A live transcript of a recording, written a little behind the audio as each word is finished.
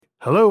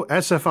Hello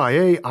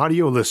SFIA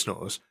audio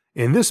listeners.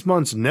 In this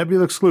month's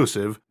Nebula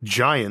exclusive,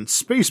 Giant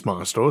Space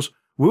Monsters,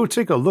 we'll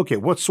take a look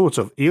at what sorts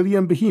of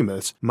alien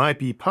behemoths might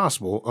be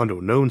possible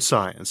under known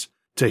science.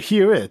 To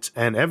hear it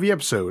and every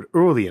episode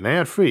early and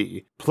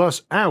ad-free,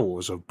 plus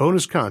hours of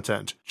bonus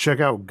content, check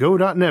out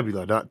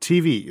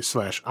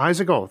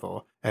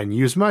go.nebula.tv/IsaacArthur and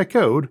use my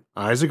code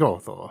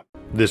IsaacArthur.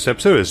 This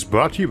episode is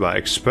brought to you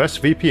by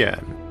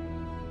ExpressVPN.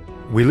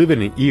 We live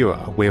in an era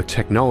where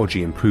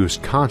technology improves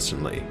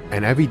constantly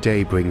and every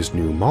day brings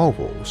new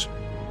marvels.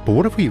 But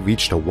what if we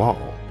reached a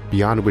wall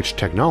beyond which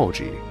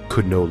technology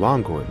could no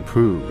longer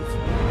improve?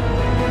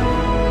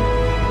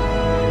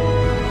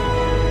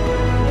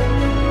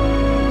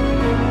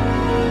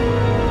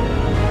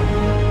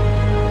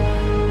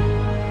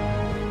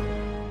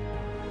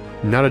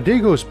 Not a day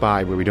goes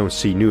by where we don't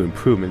see new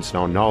improvements in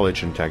our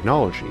knowledge and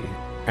technology,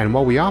 and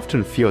while we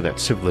often feel that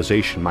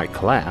civilization might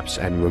collapse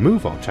and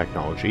remove our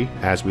technology,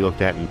 as we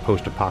looked at in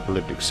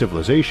post-apocalyptic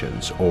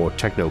civilizations or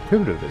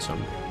techno-primitivism,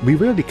 we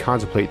rarely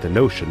contemplate the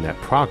notion that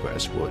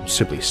progress would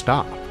simply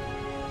stop.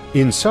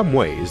 In some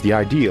ways, the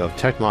idea of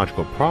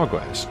technological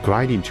progress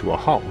grinding to a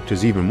halt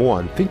is even more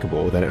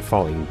unthinkable than it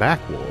falling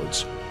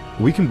backwards.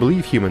 We can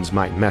believe humans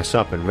might mess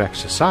up and wreck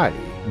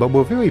society, but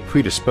we're very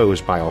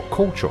predisposed by our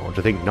culture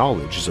to think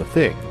knowledge is a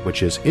thing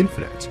which is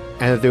infinite,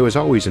 and that there is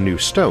always a new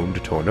stone to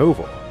turn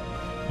over.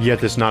 Yet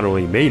this not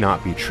only may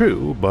not be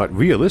true, but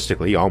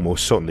realistically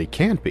almost certainly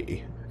can't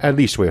be, at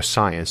least where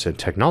science and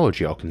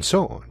technology are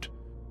concerned.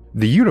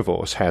 The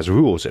universe has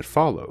rules it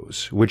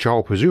follows, which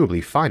are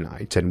presumably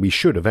finite, and we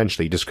should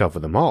eventually discover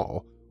them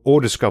all, or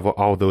discover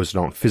all those that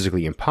aren't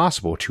physically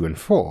impossible to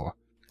infer,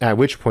 at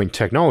which point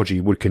technology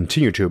would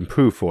continue to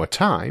improve for a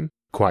time,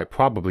 quite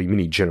probably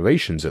many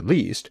generations at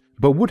least,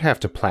 but would have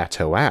to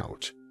plateau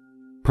out.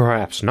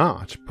 Perhaps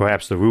not,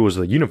 perhaps the rules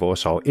of the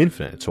universe are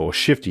infinite or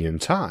shifting in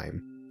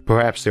time.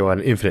 Perhaps there are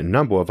an infinite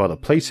number of other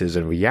places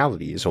and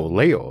realities or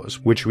layers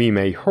which we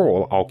may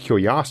hurl our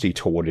curiosity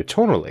toward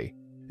eternally,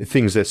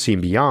 things that seem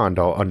beyond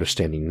our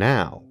understanding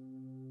now.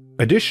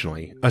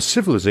 Additionally, a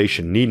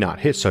civilization need not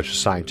hit such a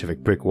scientific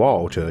brick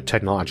wall to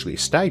technologically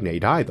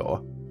stagnate either.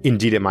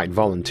 Indeed, it might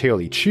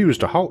voluntarily choose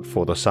to halt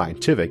for the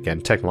scientific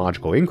and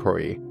technological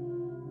inquiry.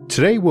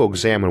 Today we'll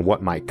examine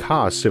what might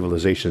cause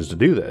civilizations to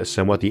do this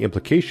and what the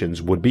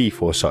implications would be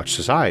for such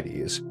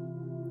societies.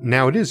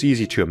 Now, it is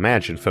easy to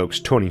imagine folks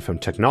turning from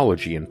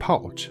technology in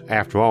part.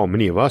 After all,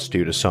 many of us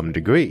do to some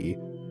degree.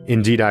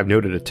 Indeed, I've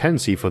noted a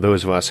tendency for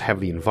those of us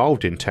heavily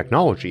involved in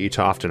technology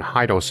to often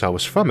hide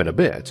ourselves from it a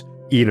bit,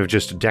 even if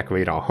just to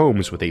decorate our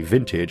homes with a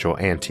vintage or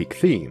antique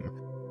theme.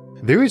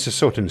 There is a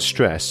certain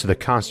stress to the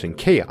constant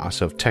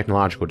chaos of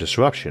technological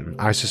disruption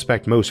I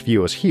suspect most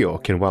viewers here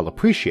can well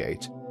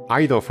appreciate,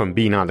 either from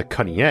being on the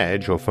cutting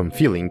edge or from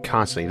feeling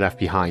constantly left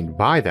behind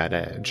by that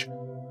edge.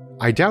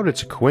 I doubt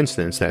it's a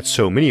coincidence that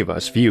so many of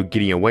us view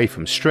getting away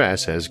from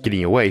stress as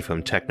getting away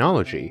from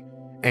technology,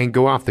 and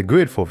go off the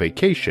grid for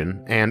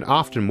vacation, and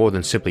often more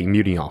than simply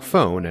muting our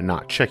phone and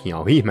not checking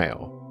our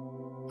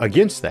email.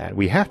 Against that,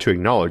 we have to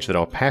acknowledge that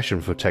our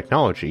passion for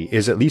technology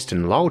is at least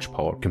in large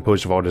part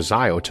composed of our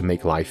desire to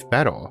make life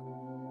better.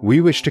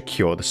 We wish to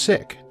cure the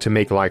sick, to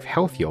make life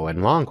healthier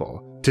and longer,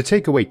 to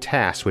take away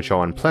tasks which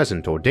are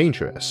unpleasant or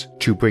dangerous,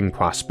 to bring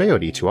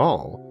prosperity to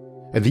all.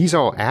 These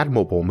are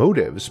admirable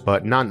motives,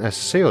 but not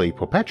necessarily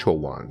perpetual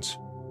ones.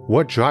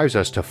 What drives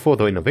us to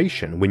further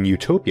innovation when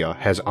utopia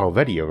has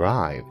already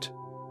arrived?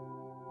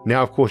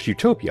 Now, of course,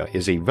 utopia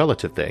is a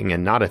relative thing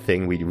and not a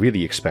thing we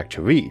really expect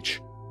to reach.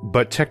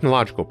 But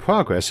technological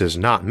progress is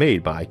not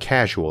made by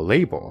casual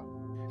labor.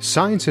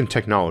 Science and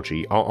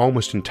technology are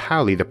almost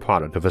entirely the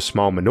product of a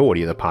small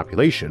minority of the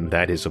population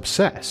that is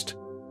obsessed.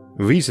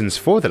 Reasons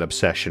for that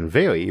obsession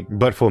vary,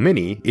 but for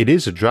many, it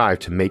is a drive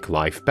to make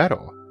life better.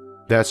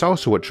 That's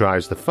also what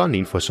drives the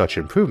funding for such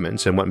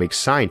improvements and what makes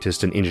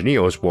scientists and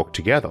engineers work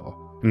together,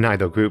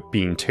 neither group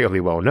being terribly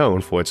well known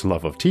for its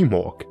love of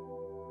teamwork.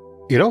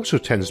 It also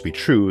tends to be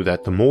true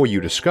that the more you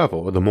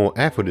discover, the more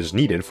effort is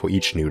needed for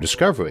each new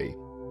discovery.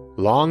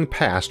 Long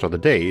past are the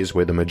days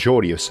where the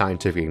majority of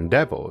scientific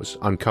endeavors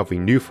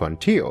uncovering new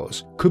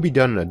frontiers could be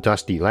done in a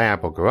dusty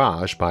lab or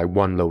garage by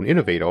one lone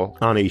innovator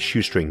on a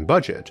shoestring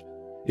budget,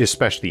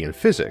 especially in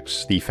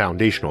physics, the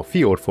foundational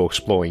field for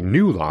exploring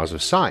new laws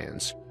of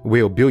science,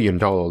 where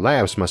billion-dollar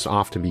labs must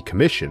often be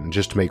commissioned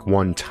just to make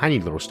one tiny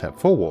little step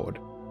forward.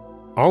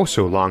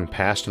 Also long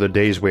past are the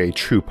days where a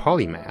true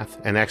polymath,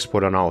 an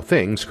expert on all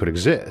things, could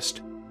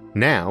exist.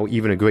 Now,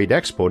 even a great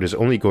expert is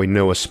only going to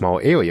know a small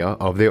area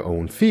of their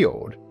own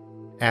field.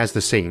 As the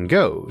saying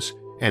goes,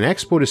 an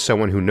expert is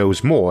someone who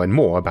knows more and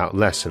more about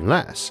less and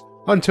less,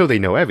 until they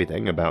know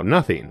everything about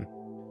nothing.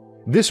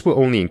 This will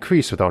only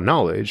increase with our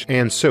knowledge,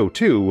 and so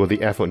too will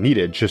the effort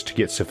needed just to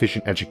get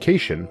sufficient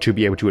education to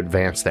be able to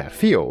advance that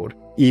field,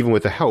 even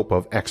with the help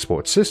of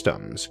expert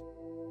systems.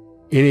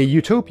 In a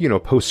utopian or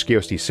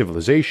post-scarcity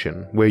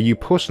civilization where you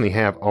personally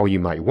have all you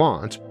might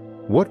want,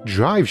 what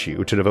drives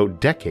you to devote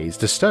decades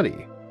to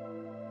study?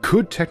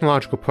 Could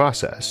technological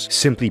process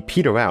simply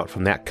peter out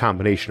from that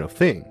combination of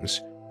things,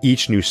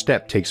 Each new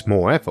step takes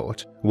more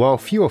effort, while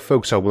fewer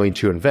folks are willing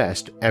to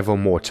invest ever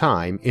more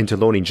time into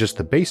learning just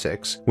the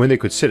basics when they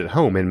could sit at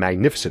home in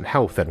magnificent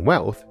health and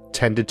wealth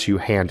tended to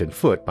hand and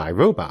foot by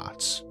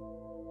robots.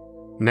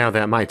 Now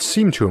that might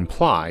seem to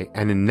imply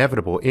an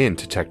inevitable end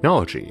to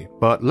technology,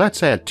 but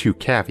let's add two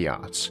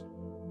caveats.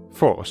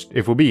 First,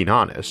 if we're being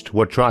honest,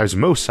 what drives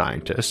most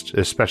scientists,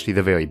 especially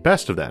the very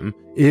best of them,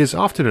 is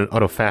often an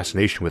utter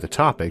fascination with a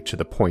topic to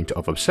the point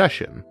of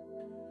obsession.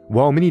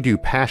 While many do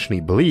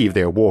passionately believe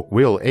their work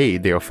will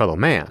aid their fellow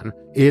man,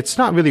 it's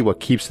not really what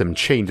keeps them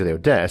chained to their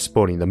desks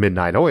burning the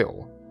midnight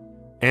oil.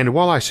 And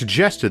while I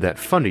suggested that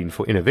funding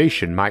for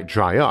innovation might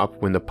dry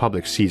up when the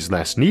public sees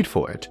less need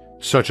for it,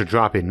 such a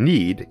drop in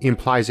need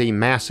implies a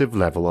massive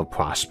level of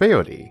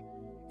prosperity.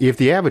 If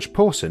the average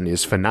person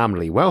is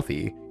phenomenally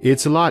wealthy,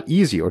 it's a lot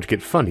easier to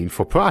get funding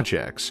for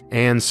projects,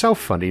 and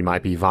self-funding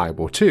might be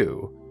viable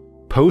too.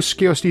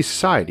 Post-scarcity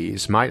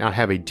societies might not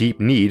have a deep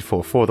need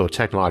for further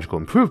technological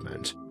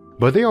improvement,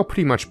 but they are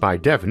pretty much by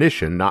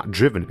definition not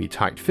driven to be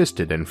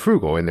tight-fisted and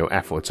frugal in their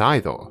efforts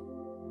either.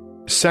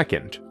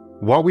 Second,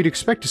 while we'd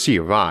expect to see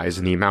a rise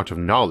in the amount of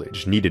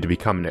knowledge needed to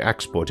become an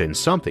expert in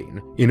something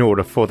in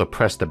order to further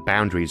press the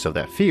boundaries of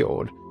that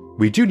field,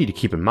 we do need to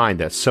keep in mind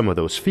that some of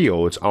those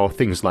fields are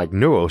things like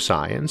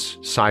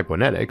neuroscience,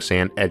 cybernetics,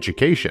 and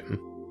education.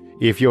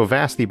 If you're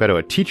vastly better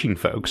at teaching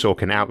folks or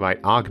can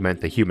outright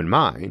augment the human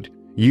mind,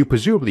 you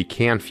presumably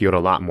can field a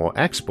lot more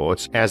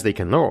experts as they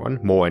can learn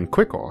more and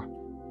quicker.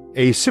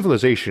 A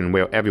civilization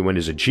where everyone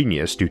is a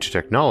genius due to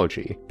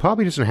technology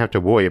probably doesn't have to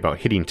worry about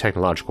hitting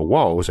technological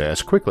walls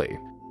as quickly,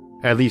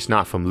 at least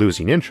not from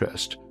losing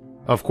interest.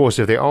 Of course,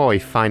 if there are a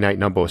finite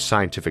number of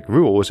scientific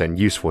rules and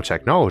useful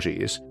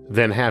technologies,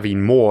 then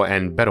having more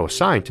and better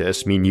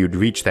scientists mean you'd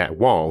reach that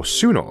wall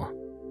sooner.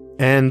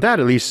 And that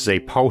at least is a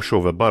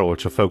partial rebuttal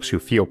to folks who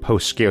feel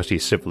post-scarcity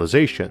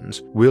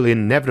civilizations will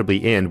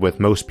inevitably end with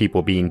most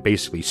people being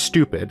basically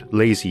stupid,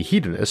 lazy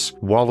hedonists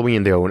wallowing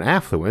in their own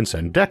affluence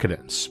and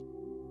decadence.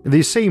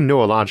 The same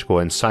neurological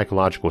and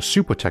psychological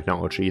super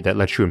technology that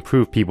lets you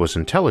improve people's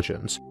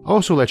intelligence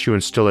also lets you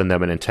instill in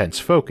them an intense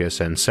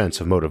focus and sense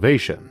of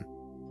motivation.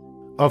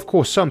 Of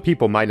course, some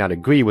people might not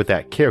agree with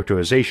that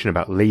characterization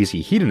about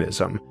lazy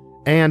hedonism,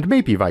 and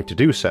may be right to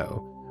do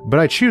so, but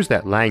I choose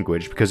that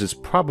language because it's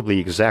probably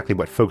exactly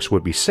what folks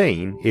would be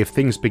saying if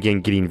things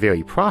begin getting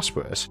very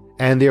prosperous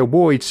and their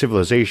worried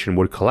civilization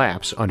would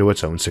collapse under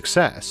its own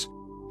success.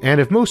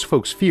 And if most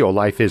folks feel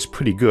life is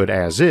pretty good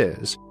as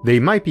is, they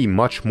might be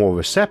much more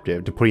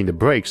receptive to putting the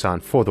brakes on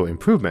further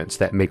improvements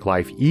that make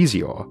life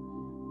easier.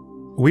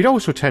 We'd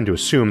also tend to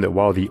assume that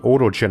while the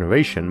older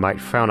generation might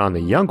frown on the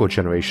younger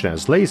generation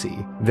as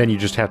lazy, then you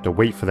just have to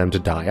wait for them to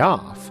die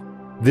off.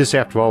 This,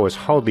 after all, is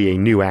hardly a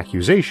new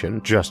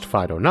accusation,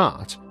 justified or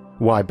not.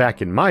 Why,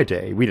 back in my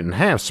day, we didn't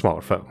have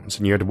smartphones,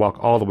 and you had to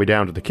walk all the way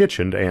down to the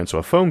kitchen to answer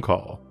a phone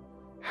call.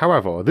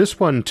 However, this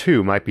one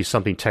too might be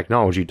something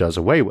technology does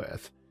away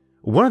with.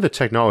 One of the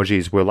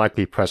technologies we'll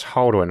likely press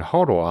harder and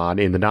harder on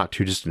in the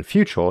not-too-distant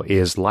future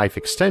is life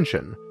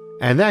extension,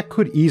 and that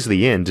could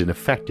easily end in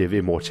effective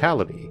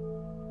immortality.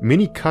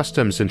 Many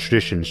customs and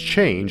traditions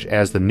change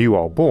as the new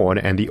are born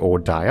and the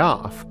old die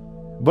off,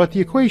 but the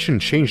equation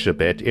changed a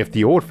bit if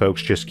the old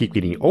folks just keep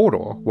getting older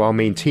while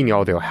maintaining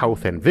all their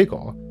health and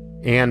vigor,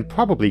 and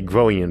probably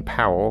growing in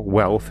power,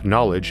 wealth,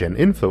 knowledge, and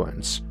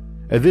influence.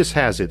 This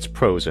has its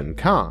pros and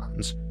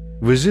cons.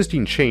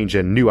 Resisting change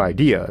and new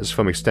ideas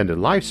from extended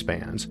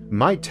lifespans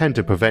might tend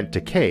to prevent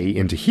decay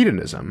into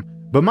hedonism,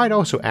 but might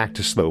also act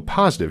to slow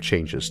positive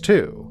changes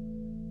too.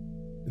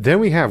 Then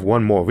we have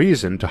one more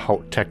reason to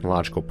halt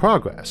technological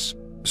progress: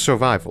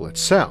 survival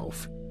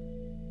itself.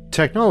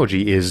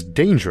 Technology is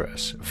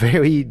dangerous,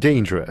 very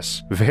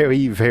dangerous,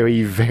 very,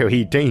 very,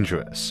 very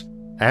dangerous.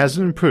 As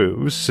it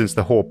improves, since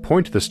the whole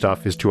point of the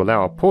stuff is to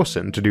allow a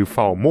person to do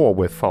far more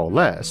with far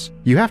less,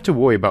 you have to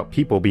worry about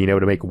people being able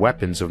to make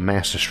weapons of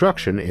mass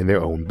destruction in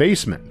their own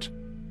basement.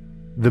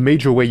 The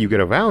major way you get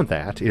around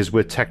that is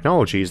with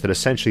technologies that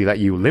essentially let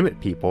you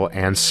limit people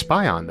and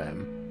spy on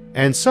them.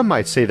 And some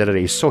might say that at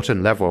a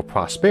certain level of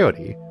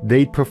prosperity,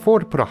 they'd prefer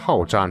to put a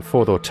halt on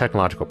further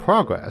technological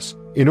progress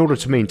in order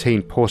to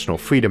maintain personal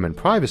freedom and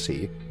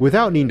privacy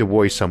without needing to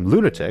worry some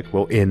lunatic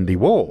will end the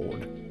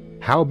world.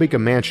 How big a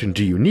mansion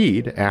do you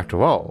need,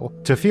 after all,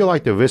 to feel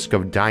like the risk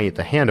of dying at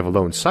the hand of a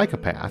lone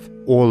psychopath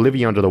or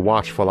living under the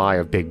watchful eye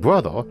of Big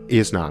Brother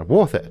is not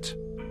worth it?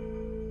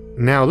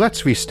 Now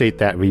let's restate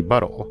that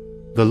rebuttal.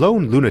 The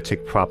lone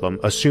lunatic problem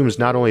assumes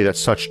not only that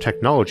such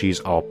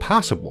technologies are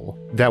possible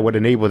that would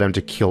enable them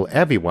to kill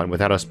everyone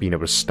without us being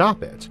able to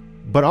stop it,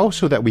 but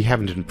also that we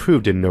haven't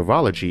improved in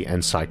neurology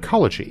and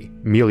psychology,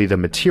 merely the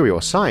material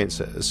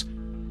sciences.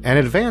 An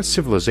advanced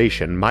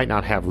civilization might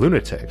not have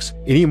lunatics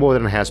any more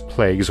than it has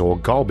plagues or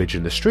garbage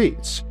in the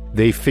streets.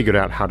 They've figured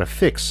out how to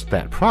fix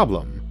that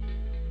problem.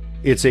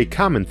 It's a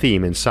common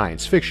theme in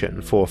science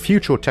fiction for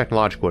future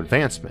technological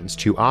advancements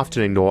to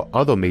often ignore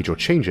other major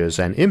changes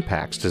and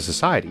impacts to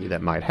society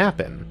that might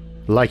happen,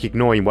 like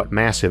ignoring what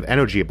massive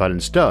energy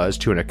abundance does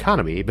to an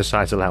economy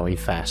besides allowing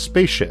fast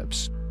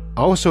spaceships.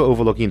 Also,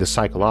 overlooking the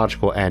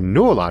psychological and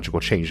neurological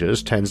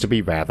changes tends to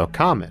be rather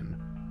common.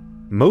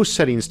 Most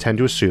settings tend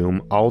to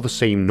assume all the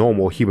same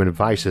normal human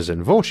vices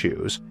and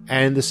virtues,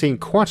 and the same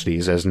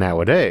quantities as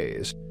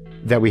nowadays,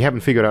 that we haven't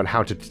figured out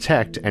how to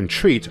detect and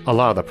treat a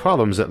lot of the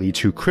problems that lead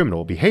to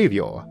criminal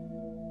behavior.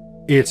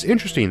 It's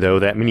interesting though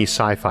that many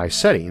sci-fi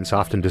settings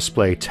often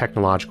display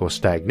technological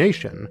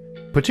stagnation,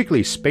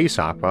 particularly space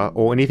opera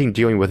or anything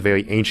dealing with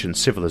very ancient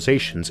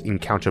civilizations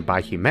encountered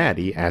by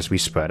humanity as we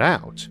spread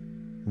out.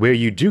 Where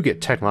you do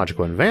get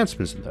technological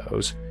advancements in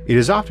those, it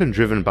is often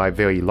driven by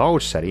very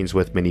large settings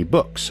with many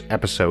books,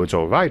 episodes,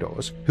 or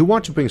writers who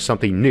want to bring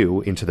something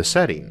new into the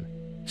setting.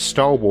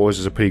 Star Wars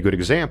is a pretty good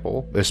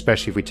example,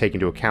 especially if we take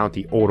into account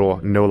the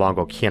older, no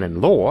longer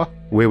canon lore,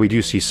 where we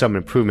do see some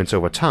improvements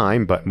over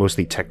time, but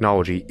mostly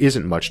technology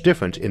isn't much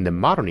different in the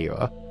modern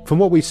era from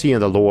what we see in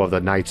the lore of the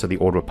Knights of the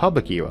Old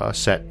Republic era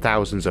set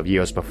thousands of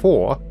years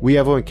before we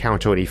ever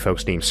encounter any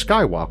folks named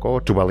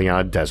Skywalker dwelling on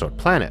a desert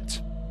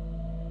planet.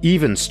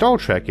 Even Star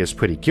Trek is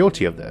pretty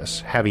guilty of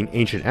this, having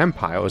ancient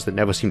empires that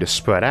never seem to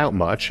spread out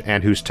much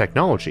and whose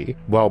technology,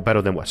 while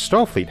better than what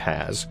Starfleet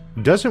has,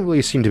 doesn't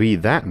really seem to be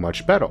that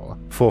much better,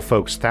 for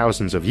folks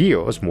thousands of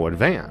years more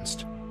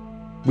advanced.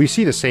 We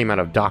see the same out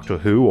of Doctor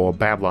Who or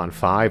Babylon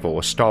 5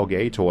 or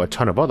Stargate or a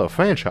ton of other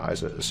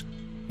franchises.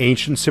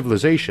 Ancient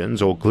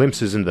civilizations or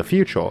glimpses into the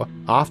future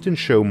often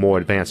show more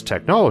advanced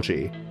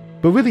technology,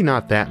 but really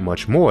not that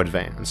much more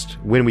advanced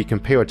when we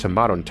compare it to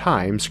modern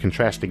times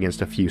contrasted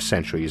against a few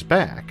centuries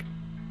back.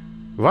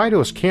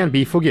 Writers can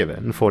be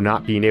forgiven for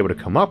not being able to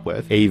come up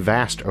with a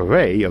vast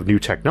array of new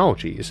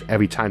technologies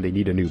every time they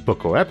need a new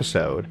book or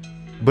episode,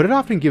 but it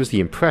often gives the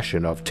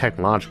impression of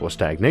technological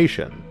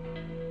stagnation.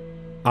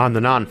 On the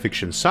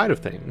non-fiction side of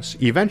things,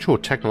 eventual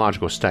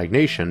technological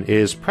stagnation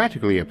is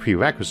practically a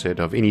prerequisite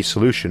of any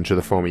solution to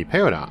the Fermi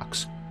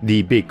paradox,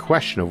 the big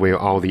question of where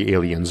all the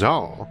aliens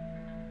are.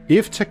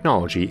 If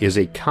technology is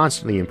a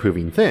constantly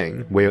improving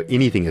thing where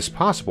anything is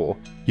possible,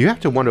 you have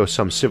to wonder if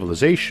some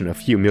civilization a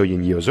few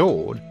million years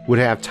old would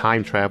have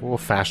time travel,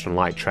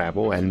 faster-than-light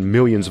travel, and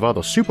millions of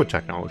other super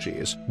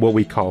technologies, what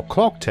we call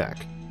clock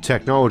tech,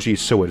 technologies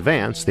so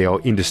advanced they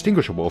are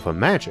indistinguishable from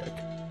magic.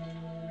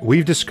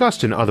 We've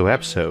discussed in other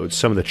episodes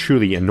some of the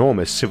truly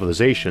enormous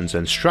civilizations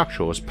and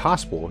structures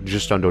possible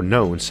just under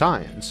known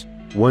science,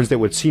 ones that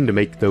would seem to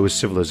make those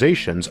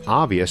civilizations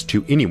obvious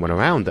to anyone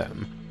around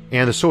them,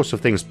 and the sorts of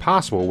things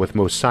possible with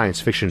most science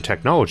fiction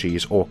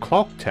technologies or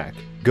clock tech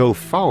go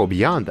far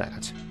beyond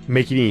that,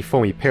 making any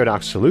Fermi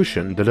paradox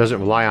solution that doesn't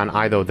rely on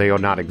either they are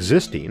not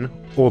existing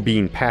or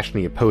being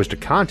passionately opposed to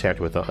contact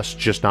with us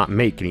just not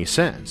make any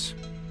sense.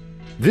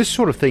 This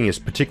sort of thing is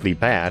particularly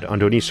bad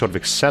under any sort of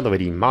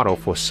accelerating model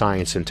for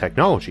science and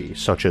technology,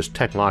 such as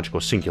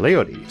technological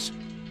singularities,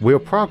 where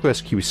progress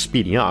keeps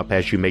speeding up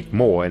as you make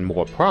more and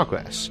more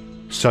progress.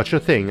 Such a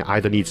thing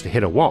either needs to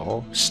hit a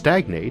wall,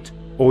 stagnate,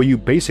 or you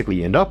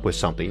basically end up with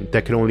something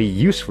that can only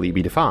usefully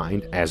be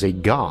defined as a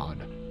god.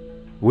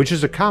 Which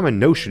is a common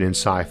notion in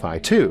sci-fi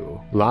too,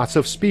 lots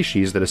of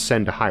species that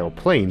ascend to higher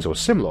planes or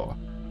similar,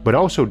 but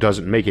also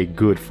doesn't make a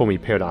good Fermi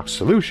paradox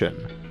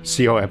solution.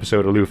 See our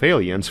episode Aloof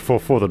Aliens for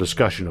further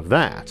discussion of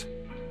that.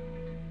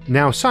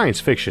 Now,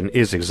 science fiction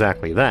is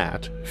exactly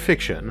that,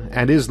 fiction,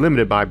 and is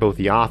limited by both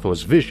the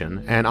author's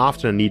vision and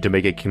often a need to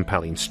make a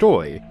compelling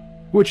story,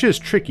 which is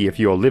tricky if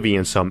you're living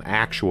in some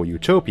actual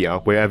utopia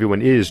where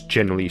everyone is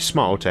generally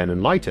smart and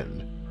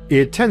enlightened.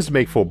 It tends to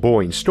make for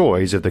boring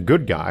stories if the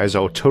good guys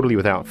are totally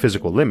without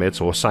physical limits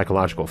or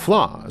psychological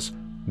flaws,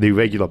 the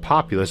regular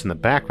populace in the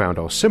background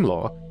are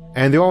similar,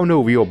 and there are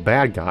no real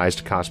bad guys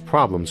to cause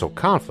problems or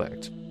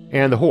conflict,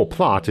 and the whole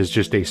plot is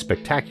just a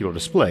spectacular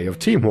display of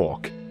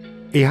teamwork.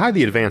 A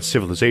highly advanced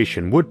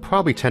civilization would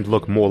probably tend to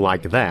look more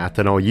like that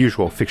than our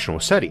usual fictional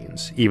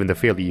settings, even the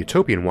fairly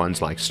utopian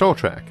ones like Star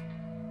Trek.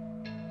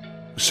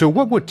 So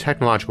what would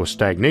technological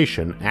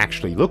stagnation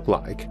actually look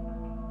like?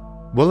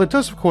 Well, it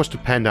does of course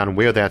depend on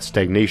where that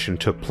stagnation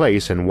took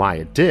place and why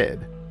it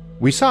did.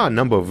 We saw a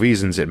number of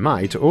reasons it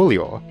might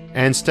earlier,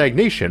 and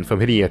stagnation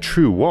from hitting a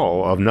true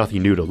wall of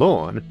nothing new to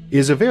learn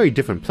is a very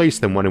different place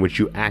than one in which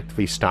you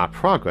actively stop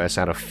progress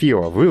out of fear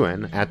of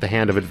ruin at the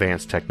hand of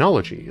advanced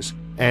technologies,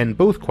 and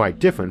both quite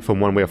different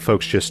from one where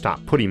folks just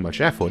stop putting much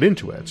effort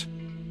into it.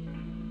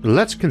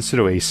 Let's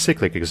consider a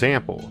cyclic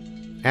example.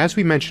 As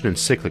we mentioned in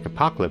cyclic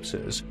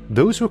apocalypses,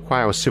 those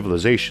require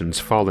civilizations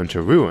fall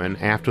into ruin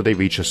after they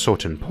reach a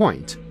certain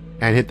point,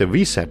 and hit the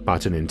reset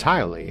button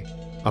entirely.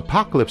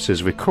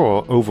 Apocalypses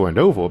recur over and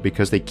over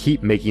because they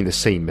keep making the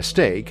same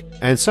mistake,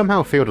 and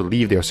somehow fail to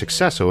leave their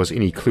successors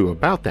any clue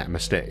about that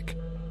mistake.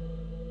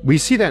 We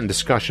see that in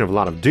discussion of a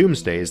lot of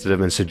doomsdays that have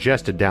been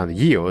suggested down the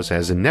years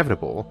as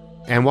inevitable,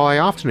 and while I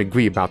often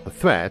agree about the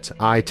threat,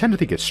 I tend to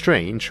think it's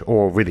strange,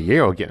 or really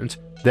arrogant,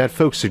 that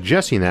folks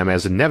suggesting them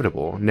as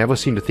inevitable never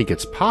seem to think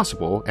it's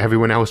possible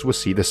everyone else will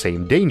see the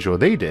same danger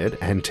they did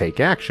and take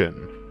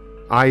action.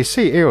 I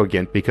say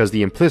arrogant because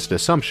the implicit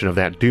assumption of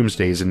that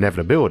doomsday's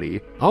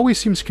inevitability always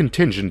seems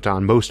contingent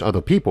on most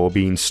other people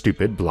being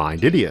stupid,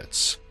 blind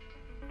idiots.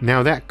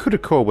 Now that could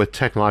occur with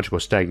technological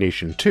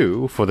stagnation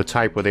too, for the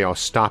type where they are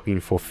stopping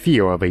for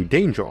fear of a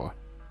danger.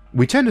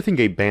 We tend to think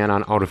a ban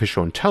on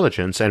artificial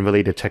intelligence and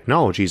related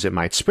technologies it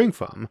might spring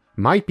from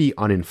might be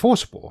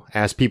unenforceable,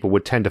 as people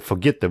would tend to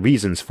forget the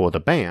reasons for the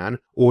ban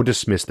or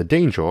dismiss the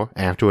danger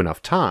after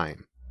enough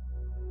time.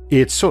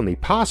 It's certainly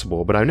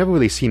possible, but I've never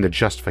really seen the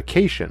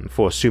justification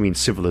for assuming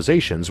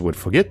civilizations would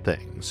forget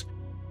things.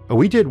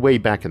 We did way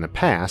back in the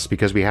past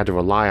because we had to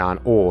rely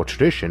on oral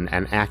tradition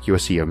and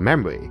accuracy of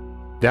memory.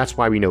 That's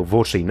why we know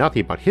virtually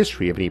nothing about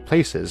history of any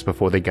places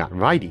before they got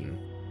writing.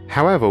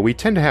 However, we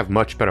tend to have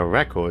much better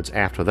records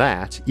after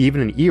that,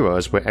 even in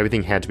eras where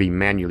everything had to be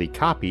manually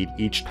copied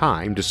each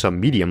time to some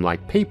medium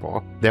like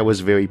paper that was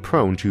very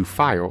prone to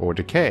fire or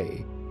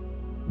decay.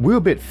 We're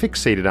a bit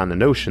fixated on the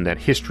notion that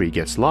history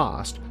gets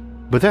lost,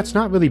 but that's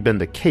not really been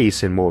the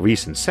case in more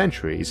recent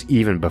centuries,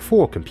 even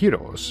before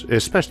computers,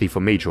 especially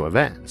for major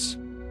events.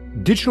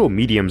 Digital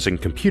mediums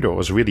and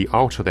computers really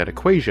alter that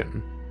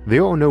equation.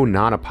 There are no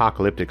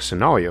non-apocalyptic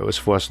scenarios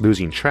for us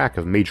losing track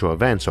of major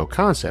events or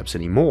concepts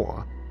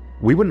anymore.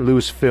 We wouldn't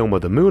lose film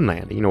of the moon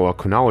landing or a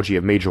chronology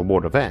of major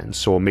world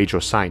events or major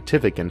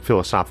scientific and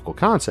philosophical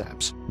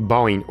concepts,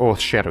 barring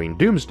earth-shattering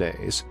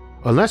doomsdays,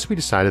 unless we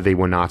decided they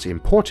were not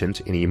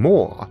important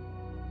anymore.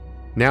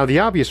 Now, the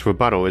obvious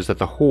rebuttal is that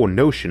the whole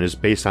notion is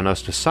based on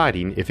us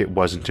deciding if it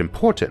wasn't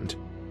important,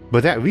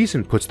 but that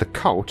reason puts the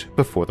cart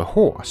before the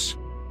horse.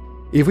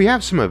 If we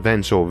have some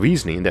events or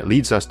reasoning that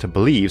leads us to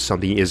believe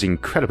something is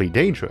incredibly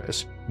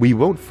dangerous, we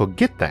won't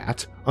forget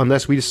that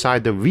unless we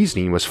decide the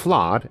reasoning was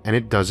flawed and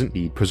it doesn't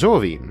need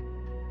preserving.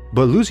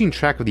 But losing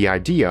track of the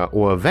idea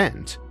or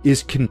event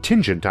is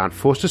contingent on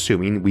first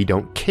assuming we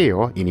don't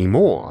care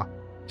anymore.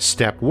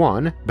 Step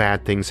 1,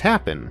 bad things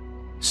happen.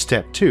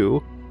 Step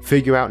 2,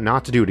 figure out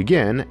not to do it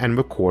again and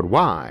record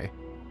why.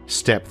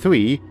 Step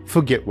 3,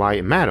 forget why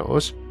it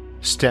matters.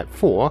 Step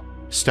 4,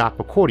 stop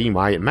recording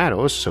why it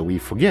matters so we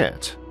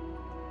forget.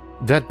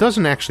 That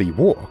doesn't actually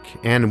work,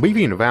 and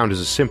waving around as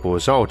a simple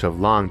result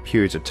of long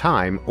periods of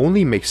time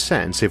only makes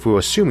sense if we're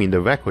assuming the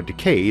record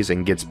decays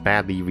and gets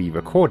badly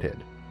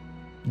re-recorded.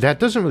 That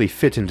doesn't really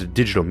fit into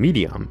digital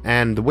medium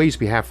and the ways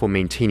we have for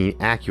maintaining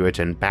accurate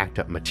and backed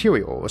up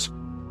materials.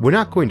 We're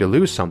not going to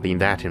lose something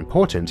that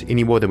important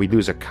any more than we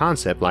lose a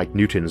concept like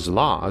Newton's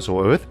laws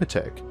or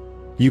arithmetic.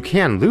 You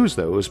can lose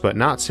those, but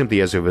not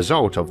simply as a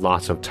result of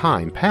lots of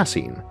time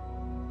passing.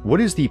 What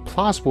is the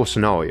plausible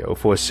scenario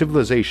for a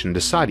civilization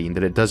deciding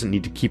that it doesn't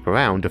need to keep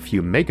around a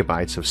few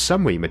megabytes of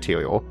summary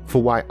material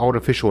for why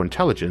artificial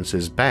intelligence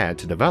is bad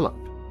to develop?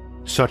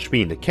 Such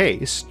being the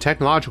case,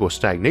 technological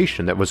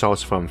stagnation that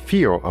results from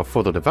fear of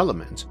further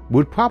development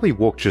would probably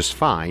work just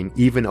fine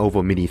even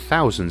over many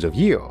thousands of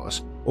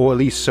years, or at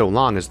least so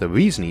long as the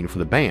reasoning for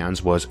the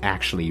bans was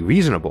actually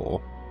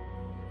reasonable.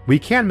 We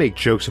can make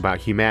jokes about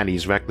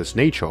humanity's reckless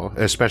nature,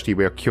 especially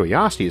where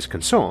curiosity is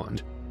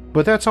concerned,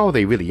 but that's all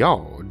they really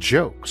are,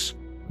 jokes.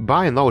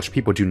 By and large,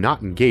 people do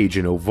not engage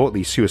in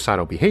overtly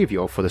suicidal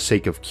behavior for the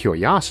sake of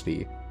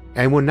curiosity,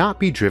 and will not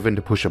be driven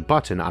to push a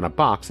button on a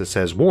box that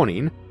says,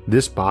 "Warning,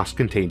 this box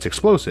contains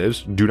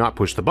explosives, do not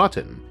push the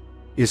button,"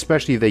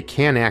 especially if they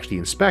can actually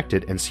inspect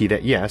it and see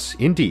that yes,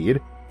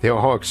 indeed, there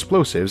are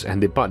explosives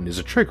and the button is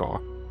a trigger.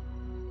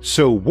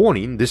 So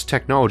warning this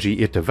technology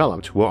it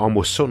developed will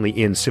almost certainly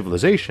end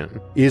civilization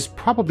is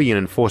probably an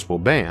enforceable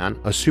ban,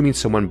 assuming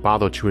someone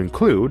bothered to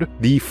include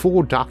the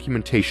full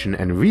documentation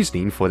and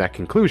reasoning for that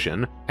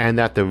conclusion, and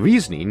that the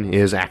reasoning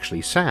is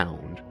actually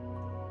sound.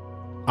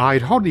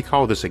 I'd hardly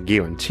call this a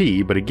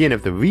guarantee, but again,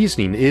 if the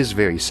reasoning is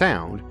very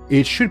sound,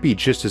 it should be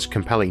just as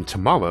compelling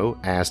tomorrow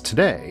as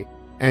today,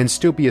 and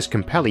still be as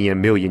compelling a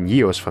million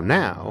years from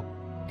now.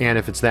 And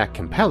if it's that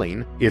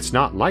compelling, it's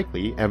not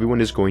likely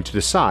everyone is going to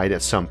decide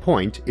at some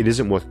point it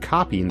isn't worth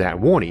copying that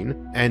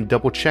warning and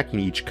double-checking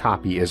each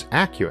copy is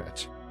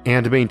accurate,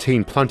 and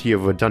maintain plenty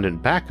of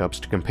redundant backups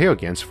to compare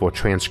against for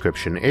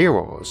transcription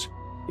errors.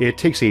 It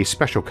takes a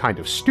special kind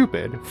of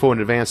stupid for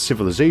an advanced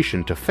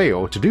civilization to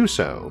fail to do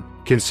so,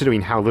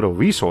 considering how little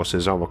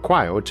resources are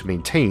required to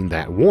maintain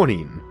that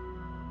warning.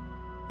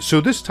 So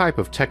this type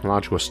of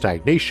technological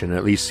stagnation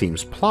at least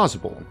seems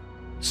plausible.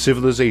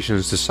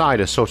 Civilizations decide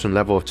a certain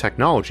level of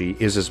technology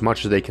is as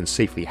much as they can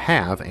safely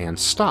have and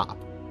stop,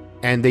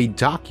 and they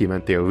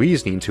document their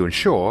reasoning to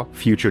ensure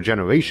future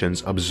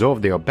generations observe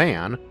their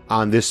ban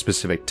on this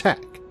specific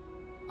tech.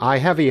 I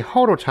have a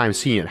harder time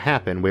seeing it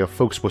happen where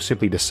folks were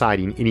simply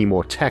deciding any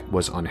more tech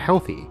was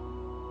unhealthy.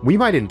 We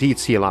might indeed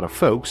see a lot of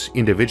folks,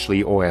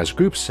 individually or as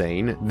groups,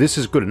 saying, "This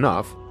is good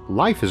enough,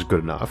 life is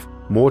good enough,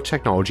 more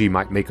technology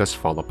might make us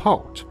fall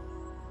apart."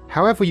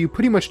 However, you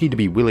pretty much need to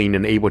be willing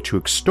and able to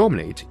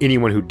exterminate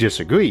anyone who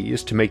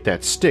disagrees to make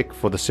that stick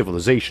for the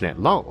civilization at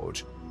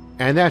large,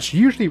 and that's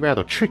usually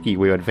rather tricky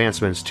where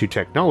advancements to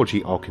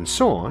technology are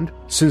concerned,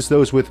 since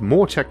those with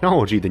more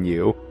technology than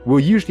you will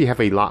usually have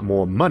a lot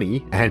more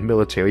money and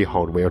military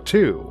hardware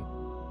too.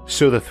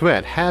 So the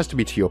threat has to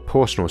be to your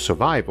personal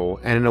survival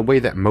and in a way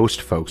that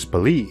most folks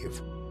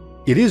believe.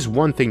 It is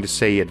one thing to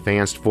say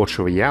advanced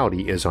virtual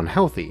reality is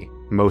unhealthy,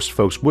 most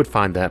folks would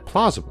find that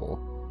plausible.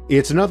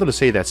 It's another to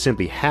say that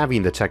simply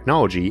having the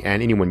technology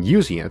and anyone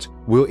using it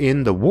will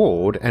end the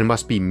world and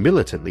must be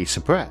militantly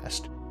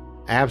suppressed.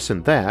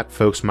 Absent that,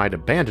 folks might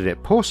abandon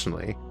it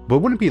personally, but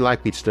wouldn't be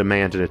likely to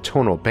demand an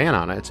eternal ban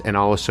on it and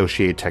all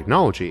associated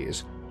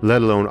technologies,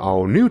 let alone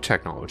all new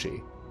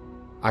technology.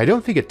 I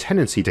don't think a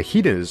tendency to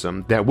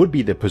hedonism that would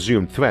be the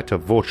presumed threat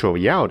of virtual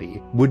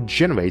reality would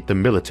generate the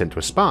militant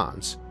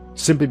response,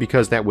 simply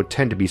because that would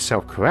tend to be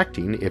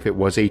self-correcting if it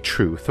was a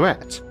true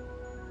threat.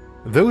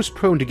 Those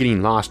prone to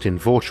getting lost in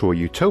virtual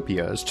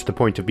utopias to the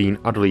point of being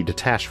utterly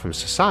detached from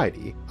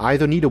society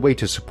either need a way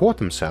to support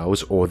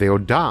themselves or they'll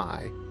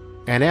die.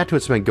 And after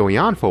it's been going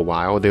on for a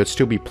while, there'd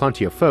still be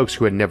plenty of folks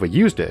who had never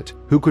used it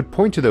who could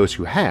point to those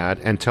who had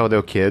and tell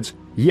their kids,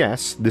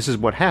 yes, this is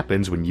what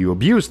happens when you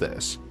abuse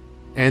this.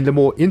 And the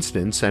more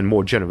incidents and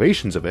more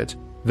generations of it,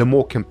 the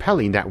more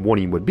compelling that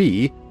warning would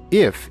be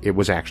if it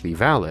was actually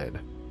valid.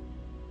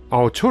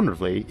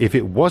 Alternatively, if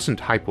it wasn't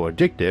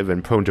hyper-addictive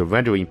and prone to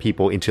rendering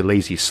people into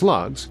lazy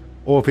slugs,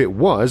 or if it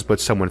was but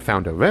someone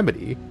found a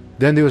remedy,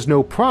 then there is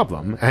no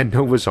problem and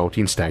no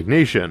resulting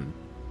stagnation.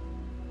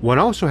 One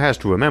also has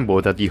to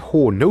remember that the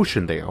whole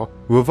notion there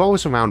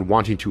revolves around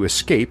wanting to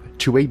escape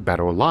to a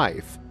better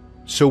life,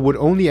 so would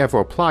only ever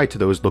apply to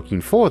those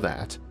looking for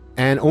that,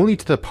 and only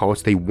to the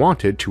parts they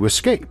wanted to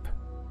escape.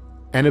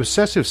 An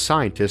obsessive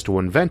scientist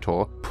or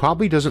inventor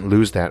probably doesn't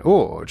lose that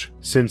urge,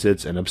 since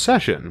it's an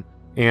obsession,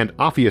 and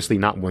obviously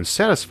not one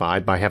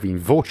satisfied by having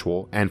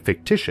virtual and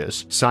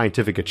fictitious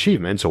scientific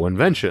achievements or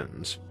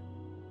inventions.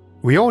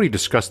 We already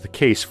discussed the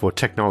case for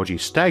technology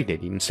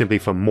stagnating simply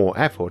from more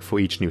effort for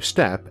each new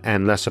step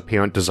and less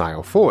apparent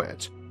desire for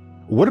it.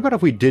 What about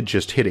if we did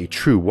just hit a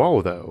true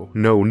wall though,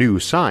 no new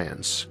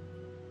science?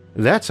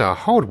 That's a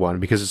hard one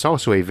because it's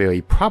also a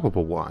very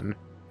probable one.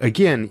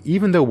 Again,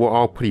 even though we're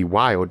all pretty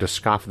wild to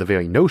scoff at the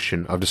very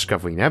notion of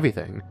discovering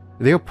everything,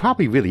 there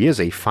probably really is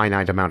a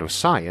finite amount of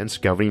science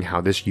governing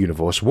how this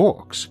universe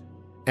works.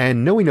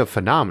 And knowing of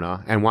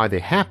phenomena and why they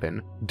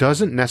happen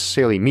doesn't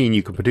necessarily mean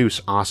you can produce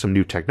awesome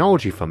new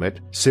technology from it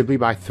simply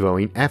by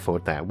throwing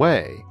effort that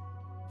way.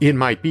 It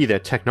might be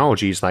that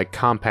technologies like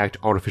compact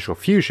artificial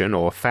fusion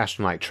or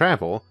faster light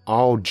travel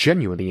are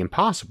genuinely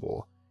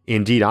impossible.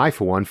 Indeed, I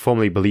for one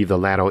firmly believe the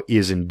latter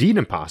is indeed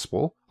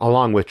impossible,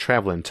 along with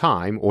travel in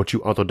time or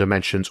to other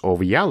dimensions or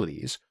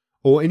realities,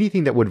 or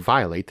anything that would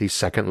violate the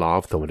second law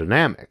of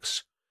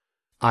thermodynamics.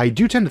 I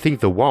do tend to think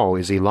the wall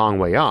is a long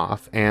way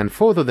off and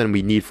further than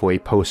we need for a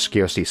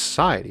post-scarcity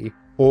society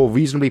or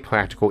reasonably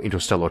practical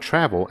interstellar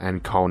travel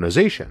and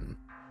colonization,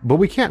 but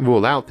we can't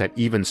rule out that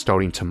even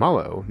starting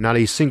tomorrow, not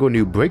a single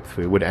new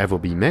breakthrough would ever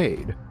be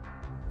made.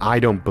 I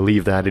don't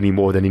believe that any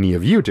more than any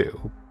of you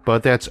do,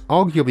 but that's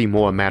arguably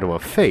more a matter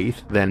of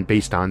faith than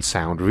based on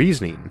sound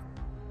reasoning.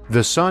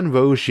 The sun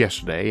rose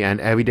yesterday and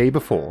every day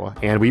before,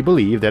 and we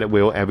believe that it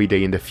will every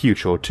day in the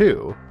future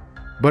too.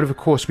 But of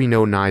course we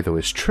know neither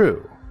is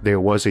true. There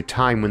was a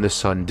time when the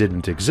sun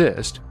didn't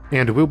exist,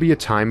 and will be a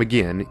time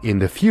again in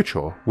the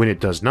future when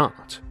it does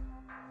not.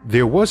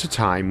 There was a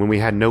time when we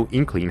had no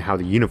inkling how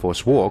the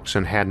universe works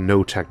and had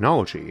no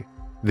technology.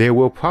 There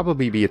will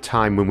probably be a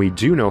time when we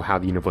do know how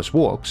the universe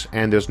works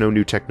and there's no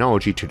new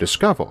technology to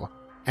discover,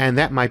 and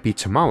that might be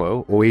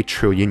tomorrow or a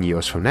trillion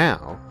years from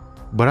now.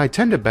 But I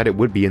tend to bet it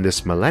would be in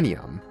this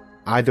millennium,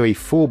 either a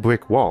full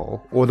brick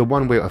wall or the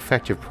one where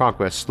effective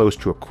progress slows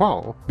to a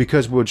crawl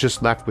because we're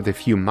just left with a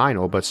few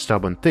minor but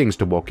stubborn things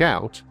to work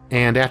out,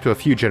 and after a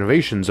few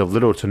generations of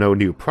little to no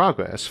new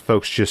progress,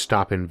 folks just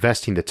stop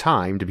investing the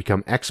time to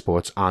become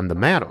experts on the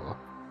matter.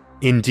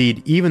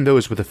 Indeed, even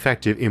those with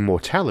effective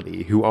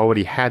immortality who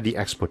already had the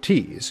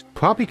expertise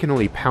probably can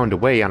only pound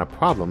away on a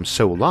problem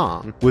so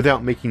long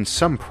without making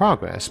some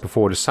progress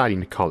before deciding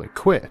to call it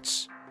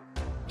quits.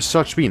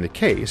 Such being the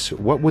case,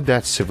 what would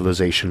that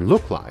civilization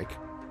look like?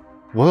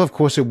 Well, of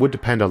course it would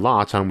depend a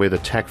lot on where the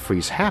tech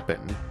freeze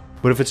happened,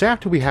 but if it's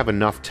after we have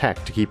enough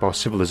tech to keep our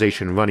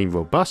civilization running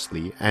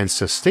robustly and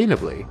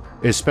sustainably,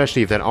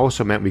 especially if that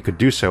also meant we could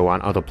do so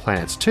on other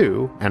planets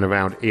too, and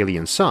around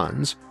alien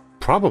suns,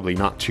 probably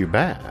not too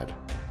bad.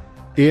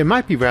 It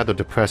might be rather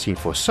depressing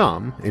for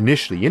some,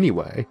 initially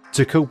anyway,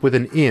 to cope with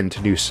an end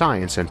to new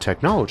science and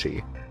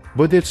technology,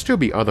 but there'd still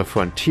be other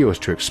frontiers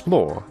to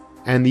explore,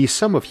 and the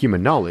sum of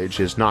human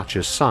knowledge is not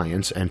just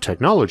science and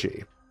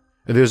technology.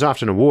 There's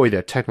often a worry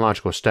that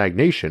technological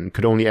stagnation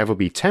could only ever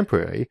be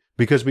temporary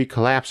because we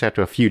collapse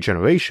after a few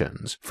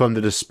generations from the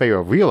despair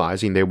of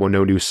realizing there were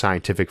no new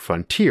scientific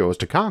frontiers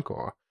to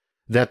conquer,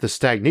 that the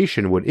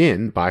stagnation would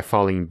end by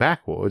falling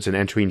backwards and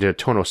entering into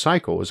eternal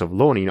cycles of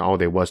learning all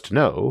there was to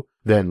know,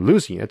 then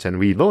losing it and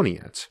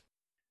relearning it.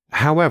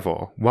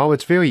 However, while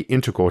it's very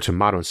integral to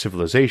modern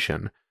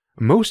civilization,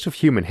 most of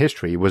human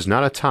history was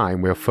not a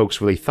time where folks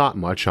really thought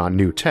much on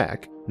new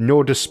tech,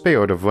 nor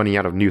despaired of running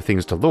out of new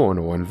things to learn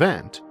or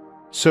invent.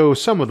 So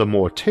some of the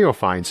more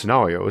terrifying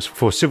scenarios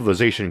for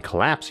civilization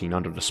collapsing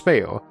under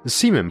despair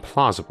seem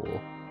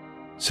implausible.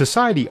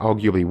 Society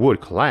arguably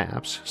would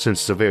collapse,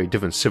 since it's a very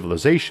different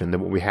civilization than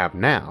what we have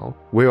now,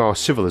 where our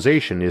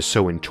civilization is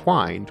so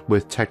entwined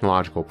with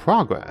technological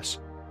progress.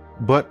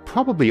 but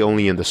probably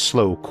only in the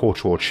slow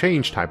cultural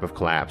change type of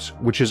collapse,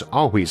 which is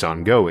always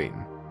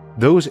ongoing.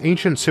 Those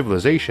ancient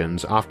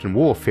civilizations often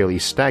were fairly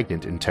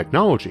stagnant in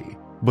technology,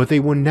 but they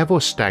were never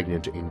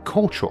stagnant in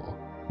culture,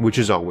 which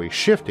is always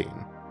shifting.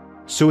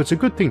 So it's a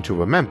good thing to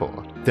remember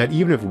that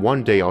even if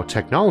one day our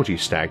technology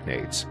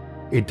stagnates,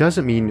 it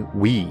doesn't mean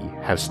we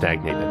have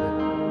stagnated.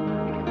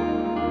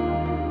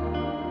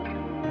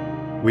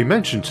 We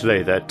mentioned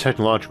today that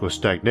technological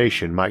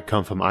stagnation might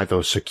come from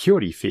either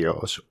security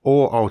fears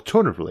or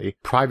alternatively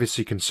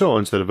privacy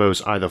concerns that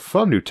arose either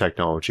from new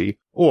technology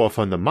or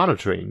from the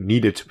monitoring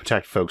needed to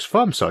protect folks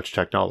from such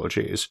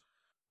technologies.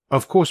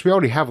 Of course, we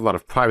already have a lot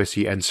of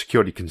privacy and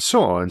security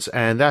concerns,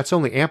 and that's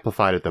only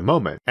amplified at the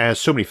moment as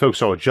so many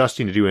folks are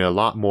adjusting to doing a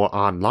lot more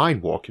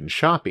online work and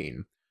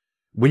shopping.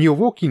 When you're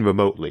working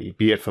remotely,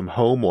 be it from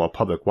home or a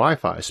public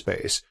Wi-Fi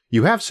space,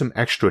 you have some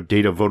extra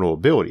data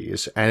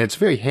vulnerabilities, and it's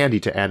very handy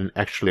to add an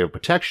extra layer of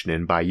protection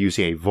in by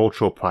using a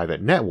virtual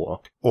private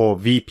network, or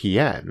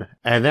VPN,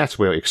 and that's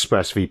where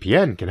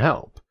ExpressVPN can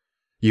help.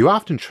 You're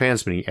often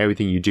transmitting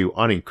everything you do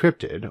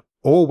unencrypted,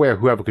 or where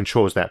whoever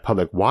controls that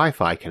public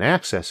Wi-Fi can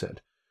access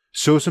it,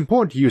 so it's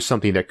important to use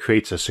something that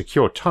creates a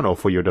secure tunnel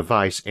for your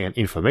device and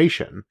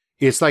information.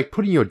 It's like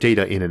putting your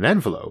data in an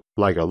envelope,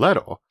 like a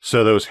letter,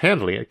 so those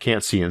handling it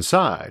can't see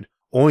inside,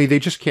 only they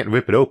just can't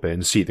rip it open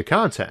and see the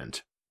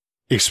content.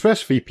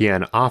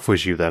 ExpressVPN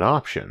offers you that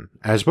option,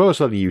 as well as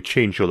letting you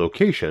change your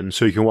location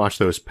so you can watch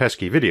those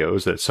pesky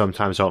videos that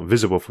sometimes aren't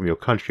visible from your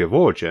country of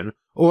origin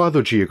or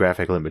other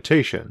geographic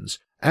limitations,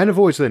 and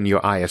avoids letting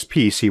your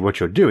ISP see what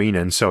you're doing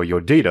and sell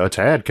your data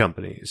to ad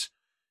companies.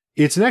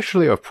 It's an extra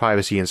layer of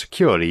privacy and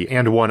security,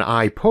 and one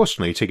I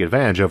personally take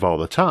advantage of all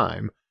the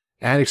time,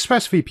 and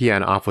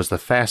ExpressVPN offers the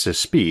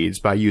fastest speeds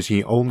by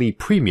using only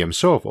premium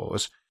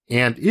servers,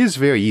 and is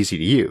very easy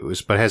to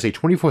use, but has a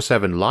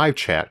 24/7 live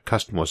chat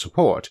customer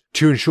support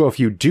to ensure if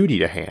you do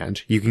need a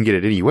hand, you can get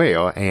it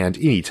anywhere and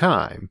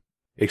anytime.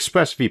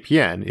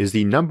 ExpressVPN is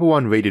the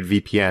 #1 rated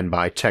VPN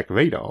by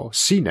TechRadar,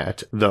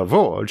 CNET, The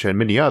Verge, and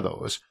many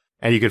others,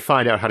 and you can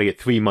find out how to get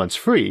 3 months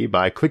free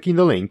by clicking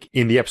the link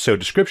in the episode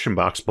description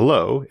box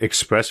below,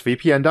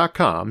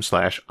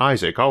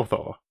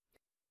 expressvpn.com/IsaacArthur.